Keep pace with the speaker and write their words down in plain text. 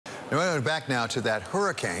We're back now to that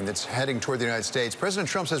hurricane that's heading toward the United States. President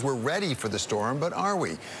Trump says we're ready for the storm, but are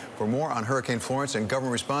we? For more on Hurricane Florence and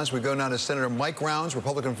government response, we go now to Senator Mike Rounds,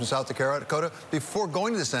 Republican from South Dakota. Before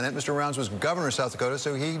going to the Senate, Mr. Rounds was governor of South Dakota,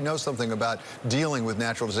 so he knows something about dealing with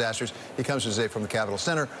natural disasters. He comes today from the Capitol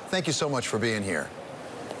Center. Thank you so much for being here.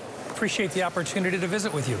 Appreciate the opportunity to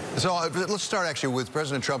visit with you. So let's start actually with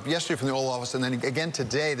President Trump yesterday from the Oval Office, and then again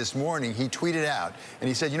today, this morning, he tweeted out, and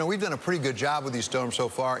he said, you know, we've done a pretty good job with these storms so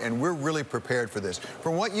far, and we're really prepared for this.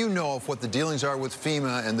 From what you know of what the dealings are with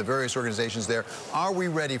FEMA and the various organizations there, are we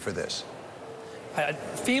ready for this?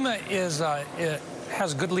 FEMA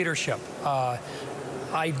has good leadership.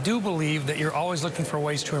 I do believe that you're always looking for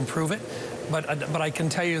ways to improve it, but I can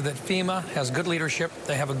tell you that FEMA has good leadership.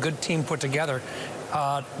 They have a good team put together.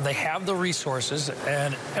 They have the resources,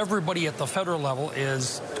 and everybody at the federal level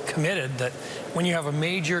is committed that when you have a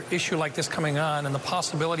major issue like this coming on and the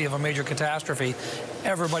possibility of a major catastrophe,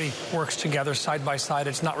 everybody works together side by side.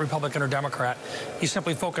 It's not Republican or Democrat. You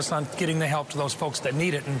simply focus on getting the help to those folks that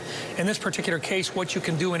need it. And in this particular case, what you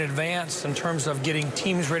can do in advance in terms of getting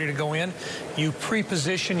teams ready to go in, you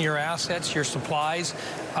pre-position your assets, your supplies.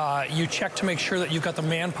 You check to make sure that you've got the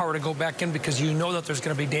manpower to go back in because you know that there's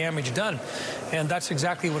going to be damage done. And that's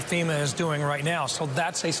exactly what FEMA is doing right now. So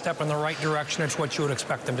that's a step in the right direction. It's what you would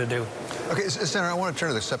expect them to do. Okay, Senator, I want to turn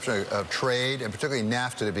to the subject of trade, and particularly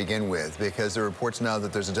NAFTA to begin with, because there are reports now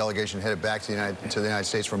that there's a delegation headed back to the United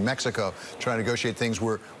States from Mexico trying to negotiate things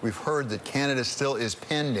where we've heard that Canada still is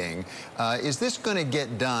pending. Is this going to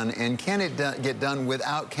get done, and can it get done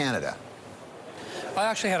without Canada? I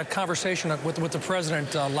actually had a conversation with the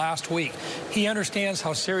president last week. He understands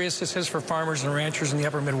how serious this is for farmers and ranchers in the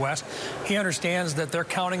upper Midwest. He understands that they're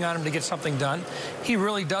counting on him to get something done. He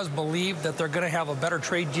really does believe that they're going to have a better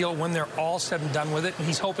trade deal when they're all said and done with it, and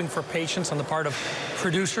he's hoping for patience on the part of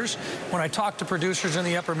producers. When I talk to producers in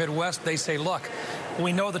the upper Midwest, they say, look,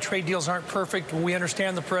 we know the trade deals aren't perfect. We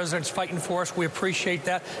understand the president's fighting for us. We appreciate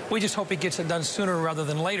that. We just hope he gets it done sooner rather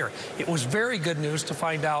than later. It was very good news to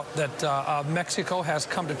find out that Mexico has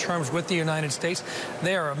come to terms with the United States.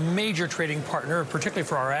 They are a major trading partner, particularly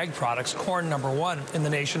for our ag products, corn #1 in the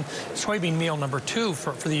nation, soybean meal #2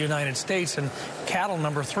 for the United States, and cattle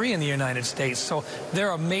 #3 in the United States. So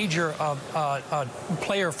they're a major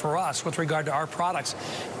player for us with regard to our products.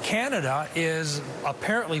 Canada is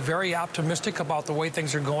apparently very optimistic about the way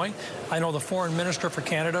things are going. I know the foreign minister for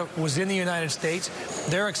Canada was in the United States.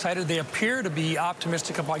 They're excited. They appear to be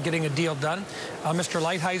optimistic about getting a deal done. Mr.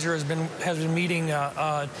 Lighthizer has been meeting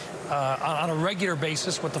on a regular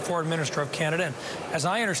basis with the foreign minister of Canada. And as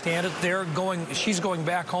I understand it, she's going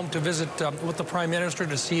back home to visit with the prime minister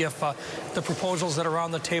to see if the proposals that are on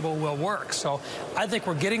the table will work. So I think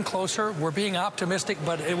we're getting closer. We're being optimistic,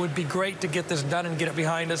 but it would be great to get this done and get it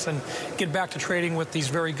behind us and get back to trading with these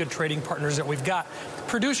very good trading partners that we've got.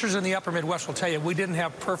 Producers in the upper Midwest will tell you we didn't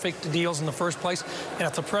have perfect deals in the first place, and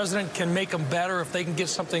if the president can make them better, if they can get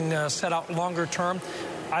something set out longer term,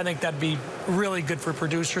 I think that'd be really good for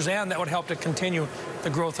producers, and that would help to continue the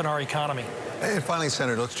growth in our economy. And finally,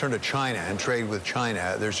 Senator, let's turn to China and trade with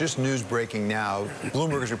China. There's just news breaking now.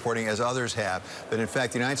 Bloomberg is reporting, as others have, that in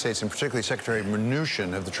fact the United States, and particularly Secretary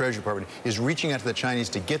Mnuchin of the Treasury Department, is reaching out to the Chinese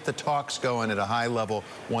to get the talks going at a high level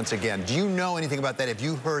once again. Do you know anything about that? Have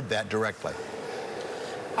you heard that directly?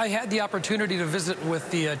 I had the opportunity to visit with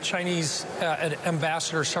the Chinese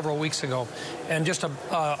ambassador several weeks ago, and just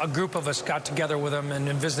a group of us got together with them and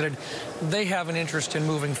visited. They have an interest in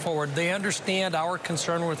moving forward. They understand our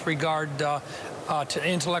concern with regard to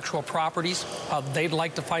intellectual properties. They'd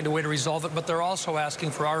like to find a way to resolve it, but they're also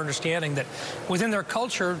asking for our understanding that within their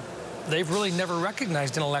culture, they've really never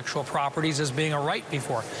recognized intellectual properties as being a right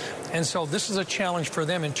before. And so this is a challenge for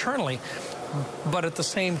them internally. But at the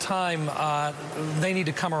same time, they need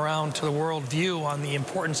to come around to the world view on the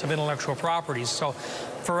importance of intellectual properties. So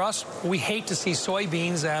for us, we hate to see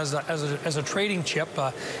soybeans as a trading chip.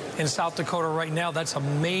 In South Dakota right now, that's a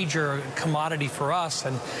major commodity for us.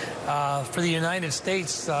 And for the United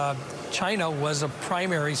States, China was a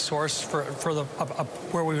primary source for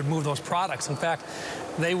where we would move those products. In fact,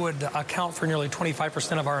 they would account for nearly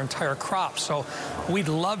 25% of our entire crop. So we'd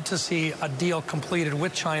love to see a deal completed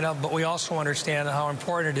with China, but we also understand how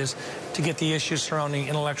important it is to get the issues surrounding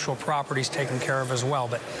intellectual properties taken care of as well.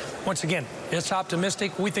 But once again, it's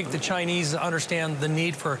optimistic. We think the Chinese understand the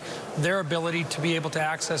need for their ability to be able to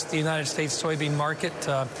access the United States soybean market.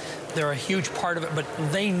 They're a huge part of it, but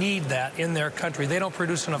they need that in their country. They don't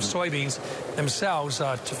produce enough soybeans themselves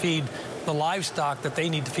to feed the livestock that they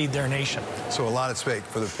need to feed their nation. So a lot at stake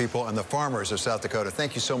for the people and the farmers of South Dakota.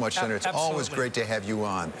 Thank you so much, Senator. It's always great to have you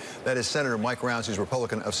on. That is Senator Mike Rounds, who's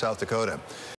Republican of South Dakota.